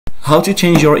How to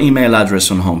change your email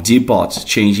address on Home Depot.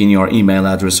 Changing your email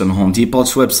address on Home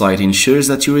Depot's website ensures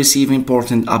that you receive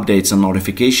important updates and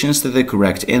notifications to the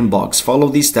correct inbox. Follow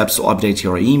these steps to update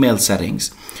your email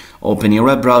settings. Open your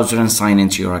web browser and sign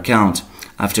into your account.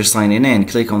 After signing in,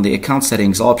 click on the Account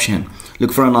Settings option.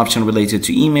 Look for an option related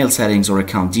to email settings or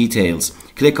account details.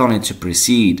 Click on it to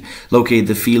proceed. Locate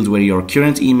the field where your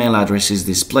current email address is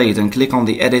displayed and click on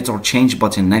the Edit or Change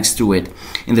button next to it.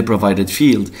 In the provided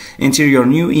field, enter your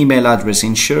new email address.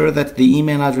 Ensure that the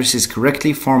email address is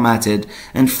correctly formatted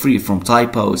and free from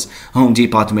typos. Home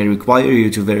Depot may require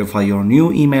you to verify your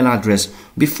new email address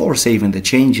before saving the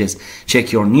changes.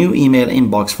 Check your new email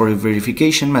inbox for a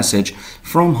verification message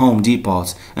from Home Depot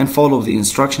and follow the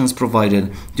instructions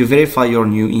provided to verify your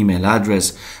new email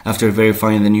address. After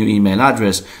verifying the new email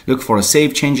address, look for a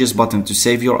Save Changes button to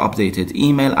save your updated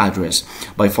email address.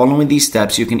 By following these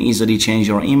steps, you can easily change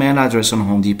your email address on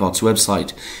Home Depot's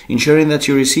website, ensuring that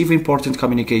you receive important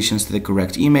communications to the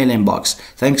correct email inbox.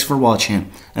 Thanks for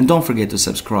watching, and don't forget to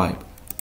subscribe.